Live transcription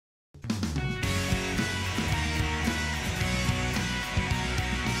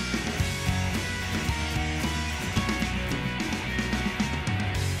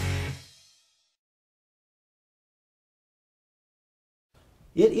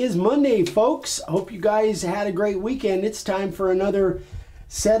It is Monday, folks. I hope you guys had a great weekend. It's time for another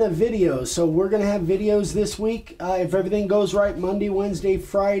set of videos. So we're going to have videos this week, if everything goes right, Monday, Wednesday,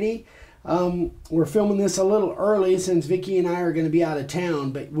 Friday. We're filming this a little early since Vicki and I are going to be out of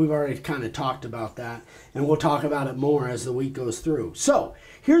town, but we've already kind of talked about that, and we'll talk about it more as the week goes through. So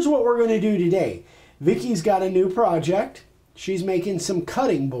here's what we're going to do today. Vicki's got a new project. She's making some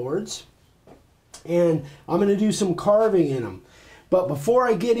cutting boards, and I'm going to do some carving in them. But before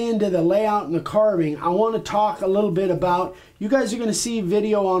I get into the layout and the carving, I want to talk a little bit about, you guys are going to see a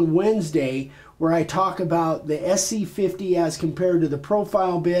video on Wednesday where I talk about the SC50 as compared to the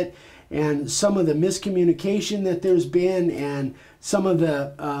profile bit and some of the miscommunication that there's been, and some of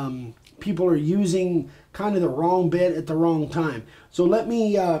the people are using kind of the wrong bit at the wrong time. So let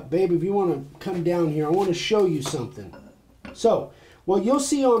me, babe, if you want to come down here, I want to show you something. So what you'll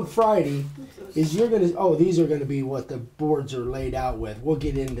see on Friday is you're going to, oh, these are going to be what the boards are laid out with. We'll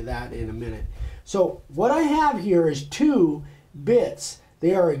get into that in a minute. So what I have here is two bits.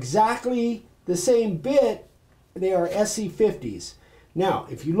 They are exactly the same bit. They are SC50s. Now,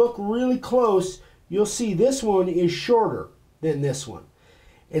 if you look really close, you'll see this one is shorter than this one.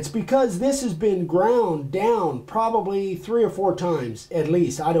 It's because this has been ground down probably 3 or 4 times at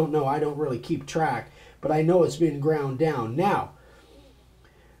least. I don't know. I don't really keep track, but I know it's been ground down. Now,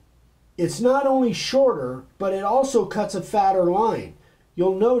 it's not only shorter, but it also cuts a fatter line.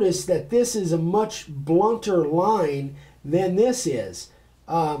 You'll notice that this is a much blunter line than this is,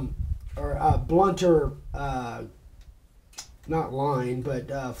 or a blunter, not line,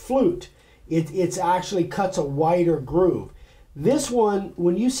 but flute. It actually cuts a wider groove. This one,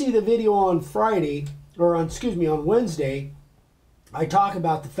 when you see the video on Friday, or on, excuse me, on Wednesday, I talk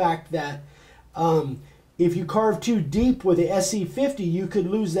about the fact that if you carve too deep with the SC50, you could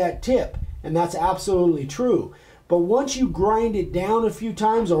lose that tip, and that's absolutely true. But once you grind it down a few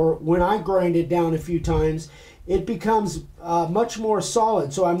times, or when I grind it down a few times, it becomes much more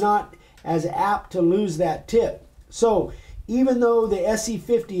solid, so I'm not as apt to lose that tip. So even though the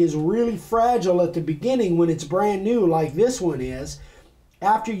SC50 is really fragile at the beginning when it's brand new like this one is,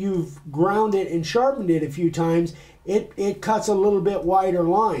 after you've ground it and sharpened it a few times, it cuts a little bit wider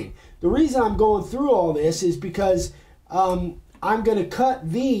line. The reason I'm going through all this is because I'm going to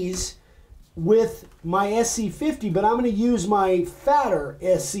cut these with my SC50, but I'm going to use my fatter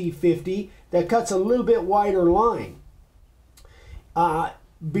SC50 that cuts a little bit wider line.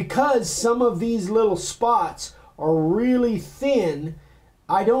 Because some of these little spots are really thin,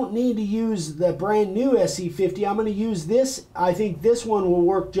 I don't need to use the brand new SC50. I'm going to use this. I think this one will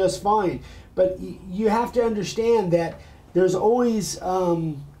work just fine. But you have to understand that there's always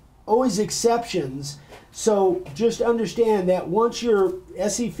exceptions. So just understand that once your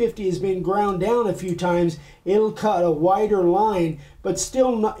SC50 has been ground down a few times, it'll cut a wider line, but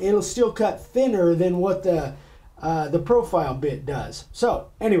still not, it'll still cut thinner than what the profile bit does. So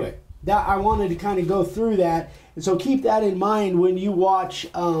anyway, that I wanted to kind of go through that, and so keep that in mind when you watch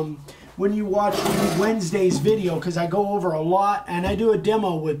Wednesday's video, because I go over a lot and I do a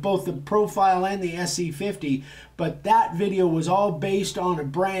demo with both the profile and the SC50, but that video was all based on a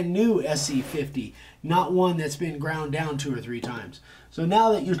brand new SC50, not one that's been ground down 2 or 3 times. So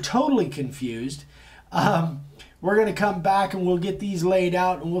now that you're totally confused, we're going to come back and we'll get these laid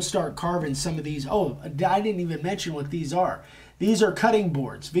out and we'll start carving some of these. Oh, I didn't even mention what these are. These are cutting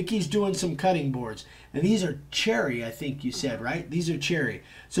boards. Vicki's doing some cutting boards. And these are cherry, I think you said, right? These are cherry.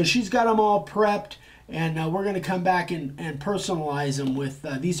 So she's got them all prepped, and we're going to come back and personalize them with,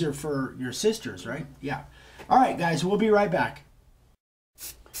 these are for your sisters, right? Yeah. All right, guys, we'll be right back.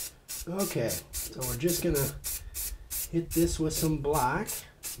 Okay, so we're just going to hit this with some black,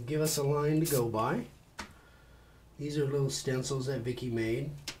 give us a line to go by. These are little stencils that Vicki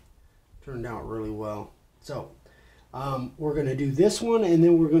made. Turned out really well. So we're going to do this one, and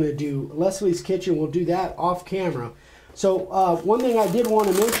then we're going to do Leslie's Kitchen. We'll do that off camera. So one thing I did want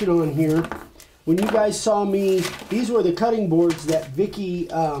to mention on here, when you guys saw me, these were the cutting boards that Vicki,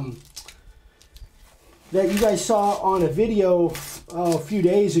 that you guys saw on a video a few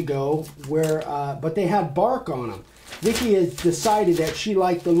days ago, where, but they had bark on them. Vicki has decided that she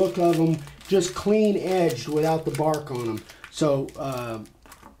liked the look of them just clean edged without the bark on them. So,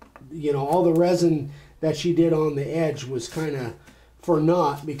 you know, all the resin that she did on the edge was kind of for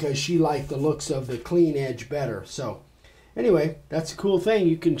naught because she liked the looks of the clean edge better. So anyway, that's a cool thing.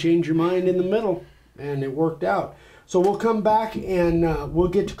 You can change your mind in the middle, and it worked out. So we'll come back and we'll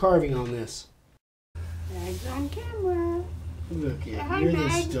get to carving on this. Mag's on camera. Look at, Hi, you're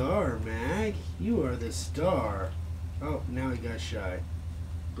Mag. the star, Mag. You are the star. Oh, now he got shy.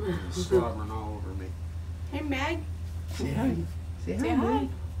 He's slobbering all over me. Hey, Mag. Say hi. Say hi, Say hi. buddy.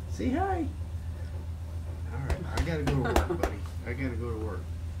 Say hi. All right, I gotta go to work, buddy. I gotta go to work.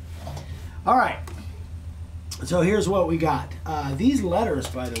 All right. So here's what we got. These letters,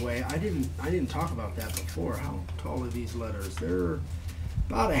 by the way, I didn't talk about that before. How tall are these letters? They're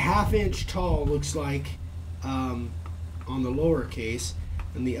about a ½ inch tall, looks like, on the lowercase,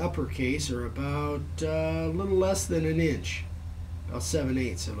 and the uppercase are about a little less than an inch, about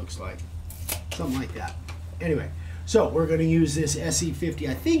 7/8 it looks like, something like that. Anyway, so we're going to use this SE50.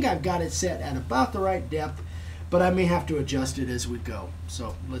 I think I've got it set at about the right depth, but I may have to adjust it as we go.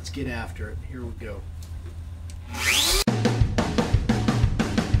 So let's get after it. Here we go.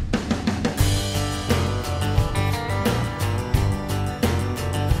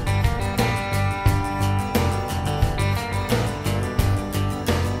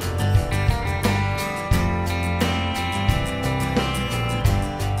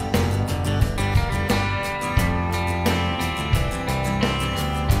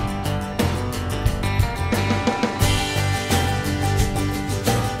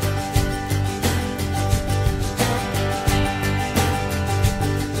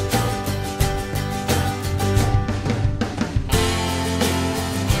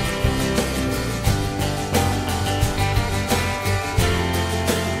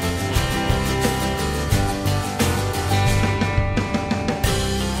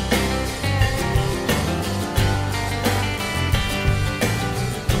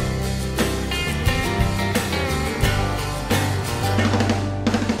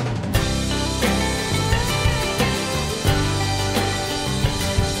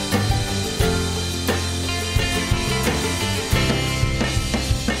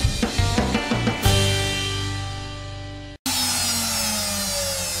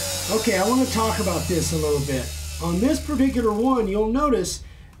 Okay, I want to talk about this a little bit. On this particular one, you'll notice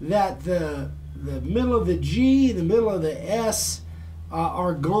that the middle of the G, the middle of the S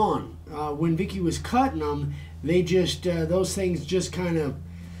are gone. When Vicki was cutting them, they just those things just kind of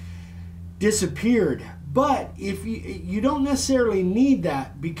disappeared. But if you don't necessarily need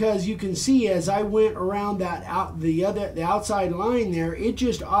that, because you can see as I went around the outside line there, it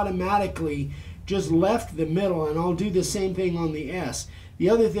just automatically just left the middle, and I'll do the same thing on the S. The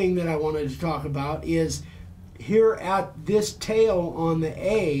other thing that I wanted to talk about is here at this tail on the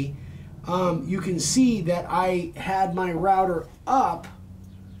A, you can see that I had my router up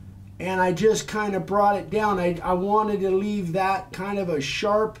and I just kind of brought it down. I wanted to leave that kind of a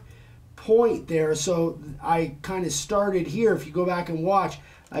sharp point there, so I kind of started here. If you go back and watch,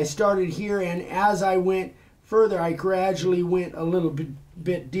 I started here, and as I went further, I gradually went a little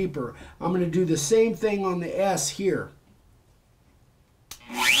bit deeper. I'm going to do the same thing on the S here.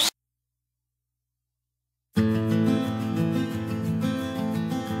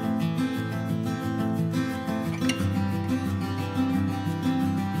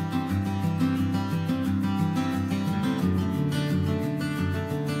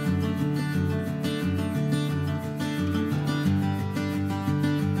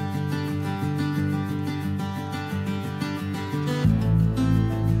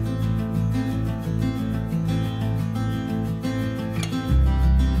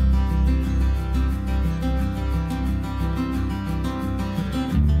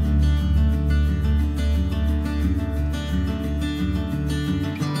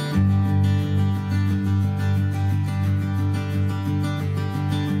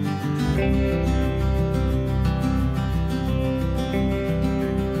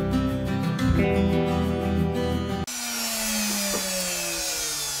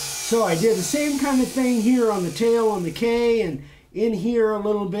 So I did the same kind of thing here on the tail on the K, and in here a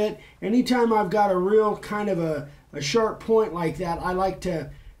little bit. Anytime I've got a real kind of a sharp point like that, I like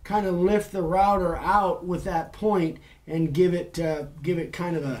to kind of lift the router out with that point and give it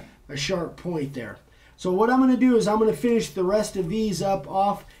kind of a sharp point there. So what I'm going to do is I'm going to finish the rest of these up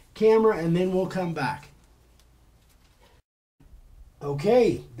off camera, and then we'll come back.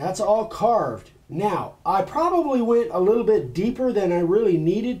 Okay, that's all carved. Now, I probably went a little bit deeper than I really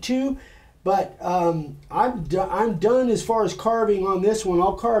needed to, but I'm done as far as carving on this one.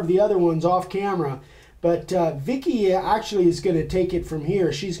 I'll carve the other ones off camera, but Vicki actually is going to take it from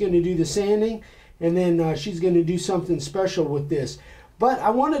here. She's going to do the sanding, and then she's going to do something special with this. But I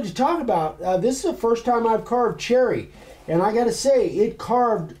wanted to talk about, this is the first time I've carved cherry, and I got to say, it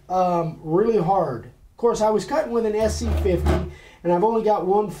carved really hard. Of course, I was cutting with an SC50, and I've only got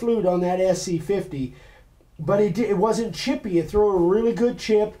one flute on that SC50, but it wasn't chippy. It threw a really good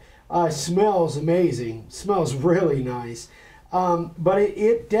chip. Smells amazing. Smells really nice. But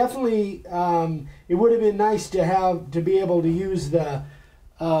it definitely, it would have been nice to be able to use the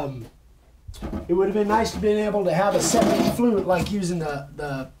It would have been nice to have been able to have a second flute, like using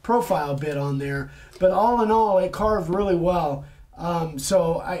the profile bit on there. But all in all, it carved really well.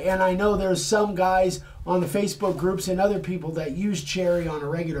 I know there's some guys on the Facebook groups and other people that use cherry on a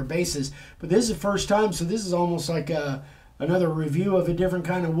regular basis. But this is the first time, so this is almost like another review of a different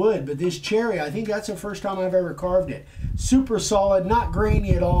kind of wood. But this cherry, I think that's the first time I've ever carved it. Super solid, not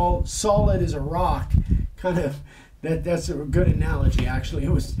grainy at all, solid as a rock. Kind of, that's a good analogy, actually.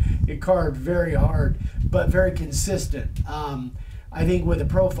 It carved very hard, but very consistent. I think with a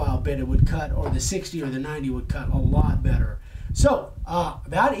profile bit it would cut, or the 60 or the 90 would cut a lot better. So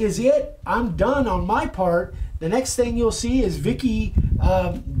that is it. I'm done on my part. The next thing you'll see is Vicki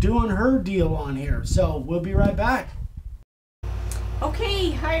doing her deal on here. So we'll be right back.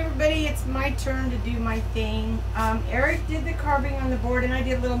 Okay, hi everybody, it's my turn to do my thing. Eric did the carving on the board and I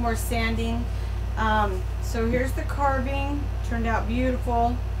did a little more sanding. So here's the carving, turned out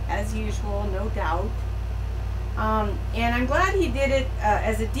beautiful as usual, no doubt. And I'm glad he did it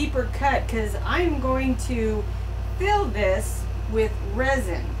as a deeper cut, because I'm going to fill this with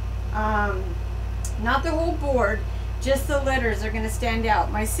resin. Not the whole board, just the letters are going to stand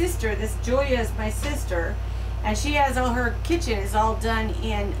out. My sister, this Julia is my sister, and she has all her kitchen is all done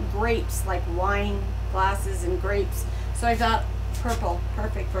in grapes, like wine glasses and grapes. So I thought purple,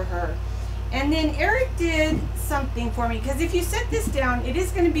 perfect for her. And then Eric did something for me, because if you set this down, it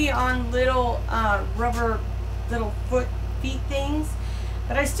is going to be on little rubber little feet things.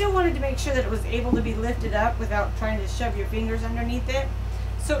 But I still wanted to make sure that it was able to be lifted up without trying to shove your fingers underneath it.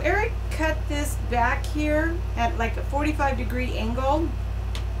 So Eric cut this back here at like a 45-degree angle,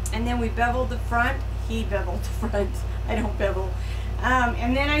 and then we beveled the front. He beveled the front. I don't bevel.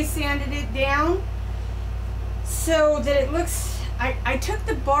 And then I sanded it down so that it looks, I took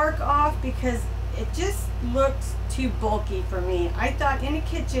the bark off because it just looked too bulky for me. I thought in a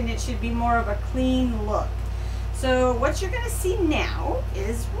kitchen it should be more of a clean look. So what you're going to see now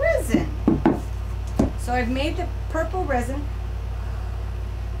is resin. So I've made the purple resin,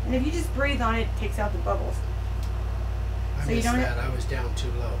 and if you just breathe on it, it takes out the bubbles. I missed that. I was down too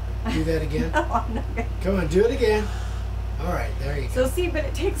low. Do that again. No, I'm not gonna. Come on, do it again. All right, there you go. So see, but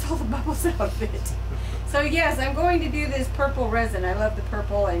it takes all the bubbles out of it. So yes, I'm going to do this purple resin. I love the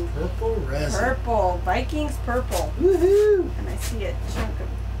purple and purple resin. Purple, Vikings purple. Woohoo! And I see a chunk of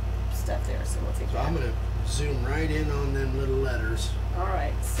stuff there, so we'll take that. I'm gonna zoom right in on them little letters. All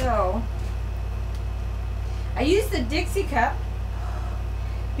right, so I use the Dixie cup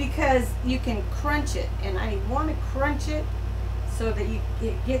because you can crunch it, and I want to crunch it so that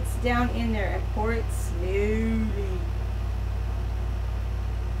it gets down in there, and pour it slowly.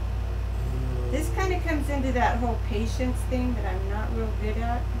 This kind of comes into that whole patience thing that I'm not real good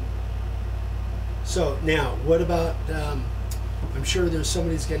at. So now, what about, I'm sure there's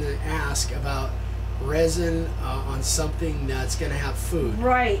somebody's going to ask about resin on something that's going to have food.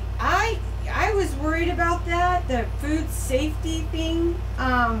 Right. I was worried about that, the food safety thing.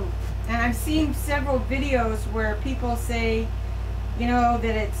 And I've seen several videos where people say, you know,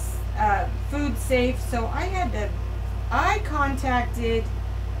 that it's food safe. So I contacted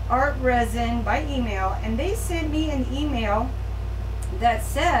Art Resin by email, and they sent me an email that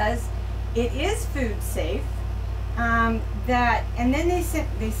says it is food safe. And then they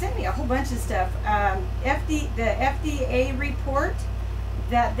sent me a whole bunch of stuff. The FDA report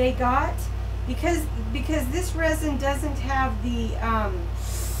that they got, because this resin doesn't have the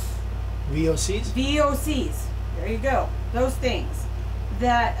VOCs. VOCs. There you go. Those things.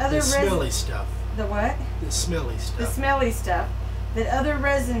 That other the smelly stuff. The what? The smelly stuff. The smelly stuff that other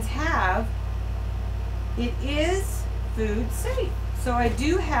resins have. It is food safe. So I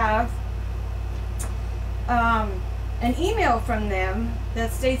do have an email from them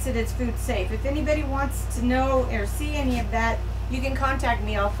that states that it's food safe. If anybody wants to know or see any of that, you can contact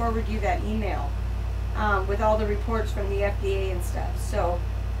me. I'll forward you that email with all the reports from the FDA and stuff. So,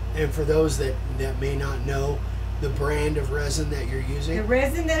 and for those that may not know the brand of resin that you're using, the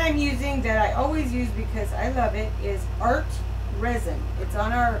resin that I'm using, that I always use because I love it, is Art Resin. It's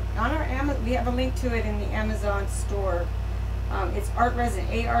on our Amazon. We have a link to it in the Amazon store. It's Art Resin,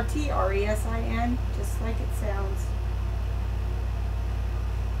 ARTRESIN, just like it sounds.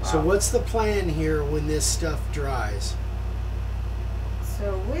 Wow. So what's the plan here when this stuff dries?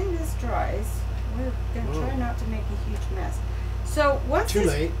 So when this dries, we're going to try not to make a huge mess. So once Too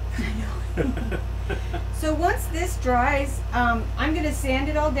late. So once this dries, I'm going to sand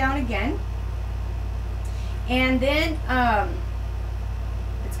it all down again. And then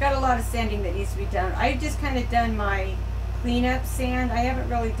it's got a lot of sanding that needs to be done. I've just kind of done my cleanup sand. I haven't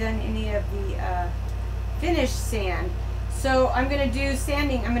really done any of the finished sand. So I'm going to do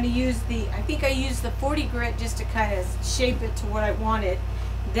sanding. I'm going to use I think I used the 40 grit just to kind of shape it to what I wanted.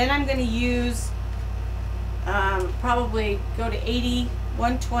 Then I'm going to use, probably go to 80,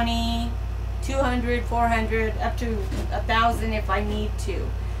 120, 200, 400, up to 1,000 if I need to.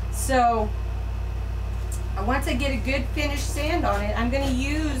 So once I get a good finished sand on it, I'm going to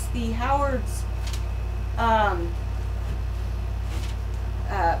use the Howard's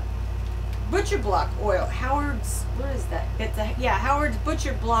Butcher Block oil. Howard's, what is that? It's Howard's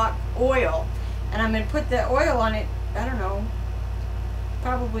Butcher Block oil. And I'm going to put the oil on it, I don't know,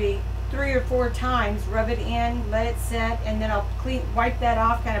 probably 3 or 4 times. Rub it in, let it set, and then I'll wipe that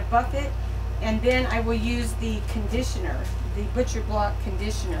off, kind of buff it. And then I will use the conditioner, the Butcher Block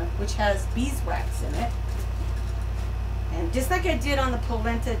conditioner, which has beeswax in it. And just like I did on the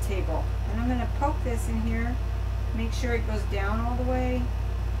polenta table. And I'm going to poke this in here, make sure it goes down all the way.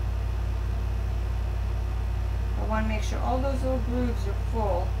 I want to make sure all those little grooves are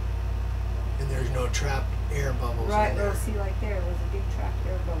full. And there's no trapped air bubbles right, in there. Right, see, like there was a big trapped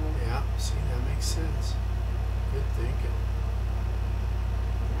air bubble. Yeah, see, that makes sense. Good thinking.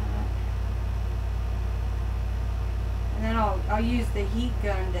 And then I'll use the heat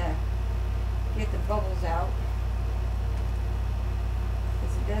gun to get the bubbles out.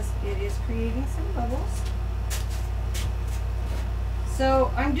 Because it is creating some bubbles.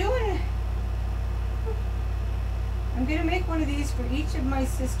 So I'm going to make one of these for each of my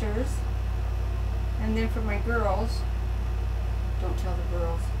sisters, and then for my girls. Don't tell the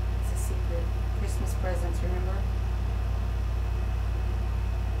girls, it's a secret. Christmas presents, remember?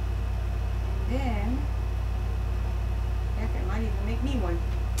 And then, heck, I might even make me one.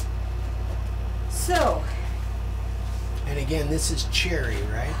 So. And again, this is cherry,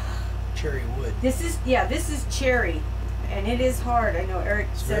 right? Cherry wood. This is cherry, and it is hard. I know Eric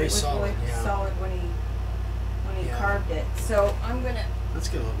said it was solid, really solid when he carved it. So I'm gonna. That's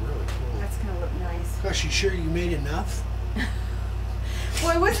gonna look really cool. That's gonna look nice. Gosh, you sure you made enough?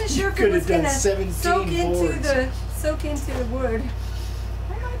 Well, I wasn't sure if it was gonna soak into the wood.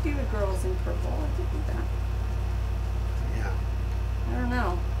 I might do the girls in purple. I could do that. Yeah. I don't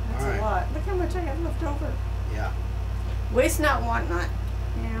know. That's a lot. Look how much I have left over. Yeah. Waste not, want not.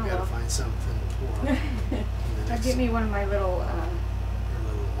 Yeah. You gotta find something to pour. I'll get me one of my little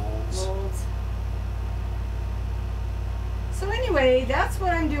molds. So anyway, that's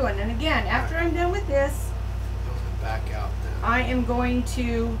what I'm doing. And again, after I'm done with this, I'm gonna back out then. I am going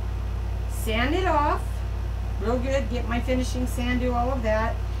to sand it off real good, get my finishing sand, do all of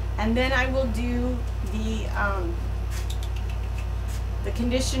that, and then I will do the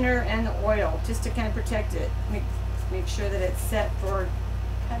conditioner and the oil just to kind of protect it, make sure that it's set for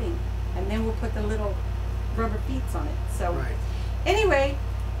cutting, and then we'll put the little rubber feet on it. So anyway,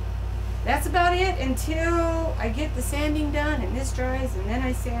 that's about it until I get the sanding done and this dries, and then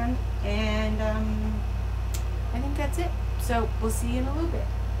I sand, and I think that's it. So we'll see you in a little bit.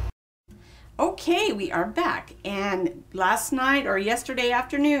 Okay, we are back, and last night or yesterday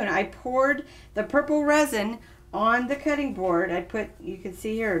afternoon I poured the purple resin on the cutting board. You can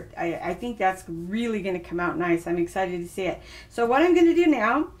see here, I think that's really going to come out nice. I'm excited to see it. So what I'm going to do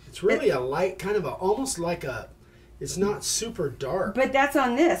now, it's really a light, kind of almost like it's not super dark. But that's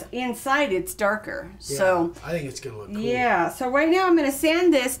on this. Inside it's darker. Yeah, so I think it's going to look cool. Yeah, so right now I'm going to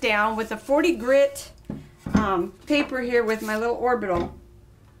sand this down with a 40 grit paper here with my little orbital,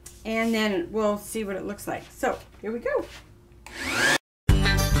 and then we'll see what it looks like. So here we go.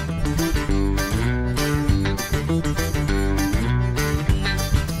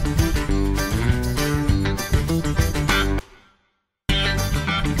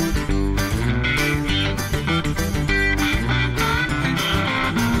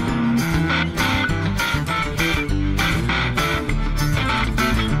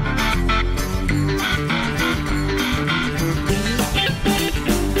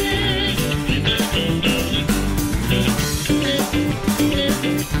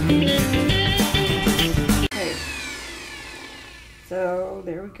 So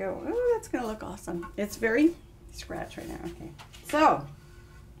there we go. Oh, that's gonna look awesome. It's very scratch right now. Okay, so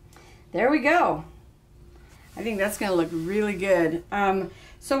there we go. I think that's gonna look really good.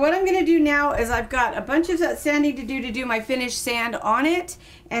 So what I'm gonna do now is I've got a bunch of that sanding to do my finish sand on it,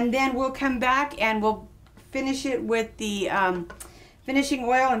 and then we'll come back and we'll finish it with the finishing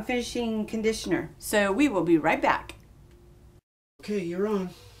oil and finishing conditioner. So we will be right back. Okay, you're on.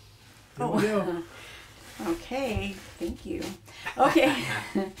 Here we go. Okay, thank you. Okay,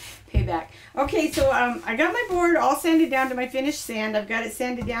 payback. Okay, so I got my board all sanded down to my finished sand. I've got it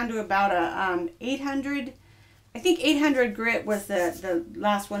sanded down to about a 800. I think 800 grit was the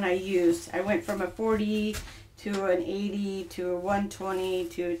last one I used. I went from a 40 to an 80 to a 120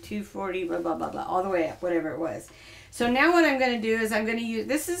 to a 240, blah, blah, blah, blah, all the way up, whatever it was. So now what I'm going to do is I'm going to use,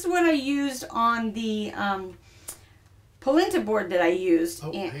 this is what I used on the polenta board that I used.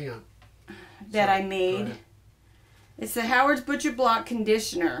 Oh, hang on. That I made. It's the Howard's Butcher Block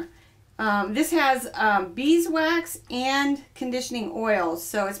Conditioner. This has beeswax and conditioning oils.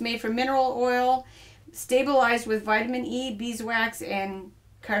 So it's made from mineral oil, stabilized with vitamin E, beeswax, and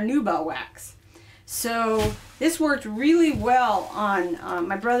carnauba wax. So this worked really well on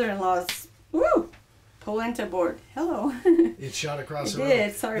my brother-in-law's polenta board. Hello. It shot across the room. It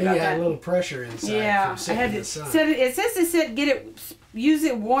did. Sorry about that. You had a little pressure inside. Yeah, from I had in to the sun. set it. It says to set, get it, use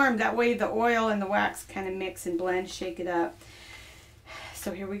it warm. That way the oil and the wax kind of mix and blend, shake it up.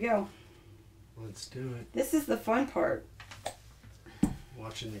 So here we go. Let's do it. This is the fun part.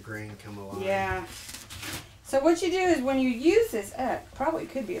 Watching the grain come alive. Yeah. So what you do is when you use this, probably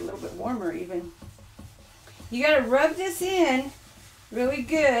could be a little bit warmer even. You got to rub this in really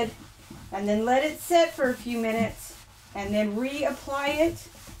good and then let it set for a few minutes and then reapply it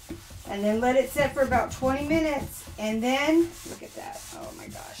and then let it set for about 20 minutes and then, look at that, oh my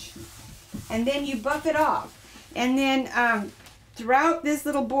gosh. And then you buff it off. And then throughout this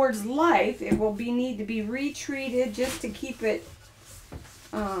little board's life, it will need to be retreated just to keep it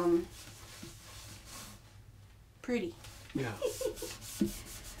pretty. Yeah.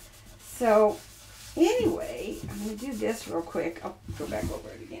 So anyway, I'm going to do this real quick. I'll go back over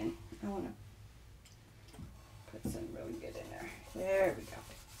it again. I want to put some really good in there. There we go.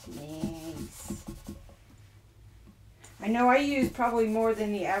 Nice. I know I use probably more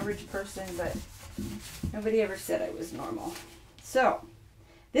than the average person, but nobody ever said I was normal. So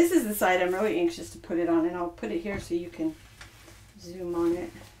this is the side I'm really anxious to put it on, and I'll put it here so you can zoom on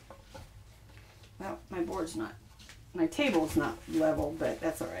it. Well, my table's not level, but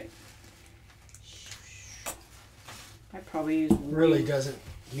that's all right. I probably use really doesn't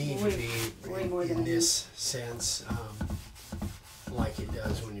need to be way more in this sense like it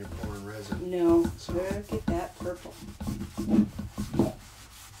does when you're pouring resin. No, so look at that purple.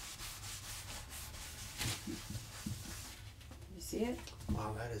 You see it?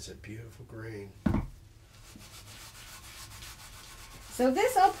 Wow, that is a beautiful grain. So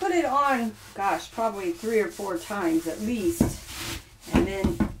this, I'll put it on, gosh, probably 3 or 4 times at least. And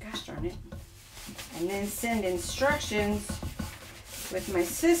then, gosh darn it. And then send instructions with my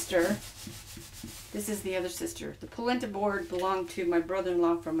sister. This is the other sister. The polenta board belonged to my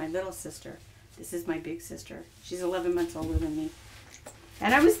brother-in-law from my little sister. This is my big sister. She's 11 months older than me.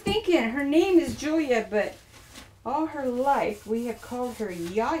 And I was thinking, her name is Julia, but all her life we have called her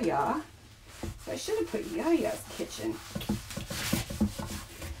Yaya. So I should have put Yaya's Kitchen.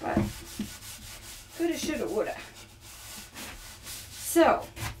 But coulda, shoulda, woulda. So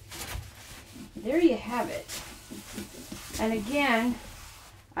there you have it. And again,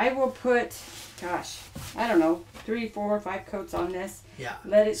 I will put, gosh, I don't know, 3, 4, 5 coats on this. Yeah.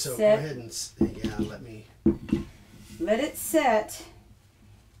 Let it so set. Go ahead and let me. Let it set,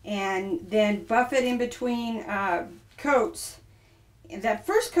 and then buff it in between coats. And that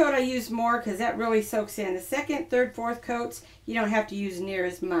first coat I use more because that really soaks in. The second, third, fourth coats, you don't have to use near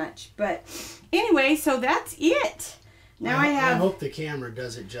as much. But anyway, so that's it. Now I have. I hope the camera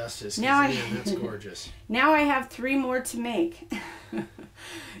does it justice. Now man, that's gorgeous. Now I have 3 more to make.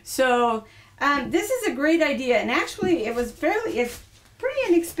 So this is a great idea, and actually it's pretty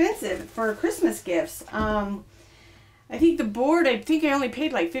inexpensive for Christmas gifts. I think the board, I only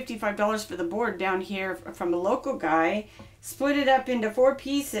paid like $55 for the board down here from a local guy. Split it up into 4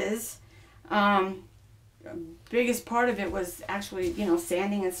 pieces. Biggest part of it was actually,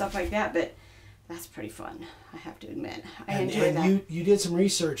 sanding and stuff like that, but that's pretty fun, I have to admit. I enjoy that. You did some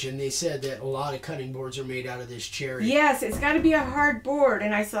research, and they said that a lot of cutting boards are made out of this cherry. Yes, it's got to be a hard board,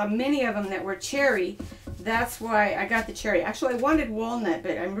 and I saw many of them that were cherry. That's why I got the cherry. Actually, I wanted walnut,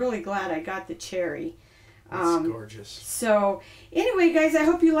 but I'm really glad I got the cherry. That's gorgeous. So anyway, guys, I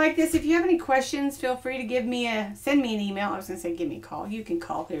hope you like this. If you have any questions, feel free to send me an email. I was going to say give me a call. You can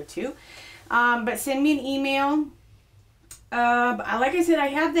call here too. But send me an email. Like I said, I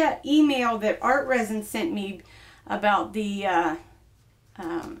have that email that Art Resin sent me about the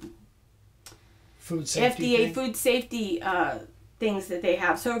food safety FDA food safety things that they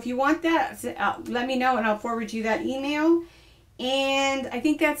have. So if you want that, let me know and I'll forward you that email. And I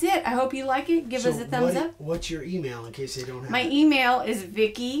think that's it. I hope you like it. Give us a thumbs up. What's your email in case they don't have My it? email is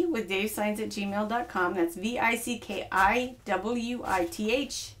Vicki with DaveSigns@gmail.com. That's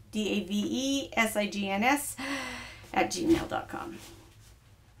VICKIWITHDAVESIGNS@gmail.com.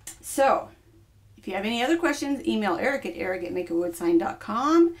 So, if you have any other questions, email Eric at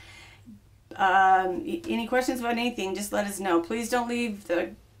makawoodssign.com. Any questions about anything, just let us know. Please don't leave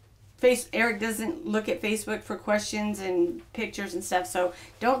the Eric doesn't look at Facebook for questions and pictures and stuff, so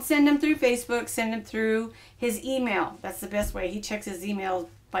don't send them through Facebook. Send them through his email. That's the best way. He checks his email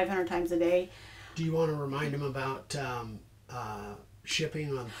 500 times a day. Do you want to remind him about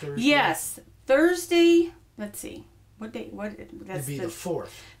shipping on Thursday? Yes, Thursday. Let's see, what day? That's It'd be the 4th.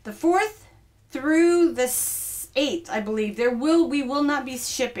 The 4th through the 8th, I believe. We will not be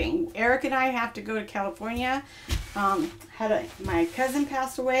shipping. Eric and I have to go to California. My cousin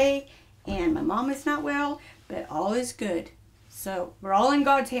passed away, and my mom is not well, but all is good. So we're all in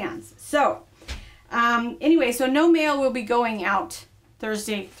God's hands. So anyway, so no mail will be going out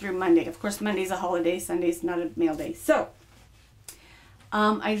Thursday through Monday. Of course, Monday's a holiday. Sunday's not a mail day. So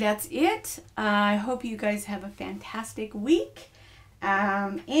that's it. I hope you guys have a fantastic week.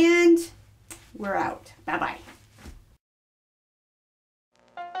 And we're out. Bye-bye.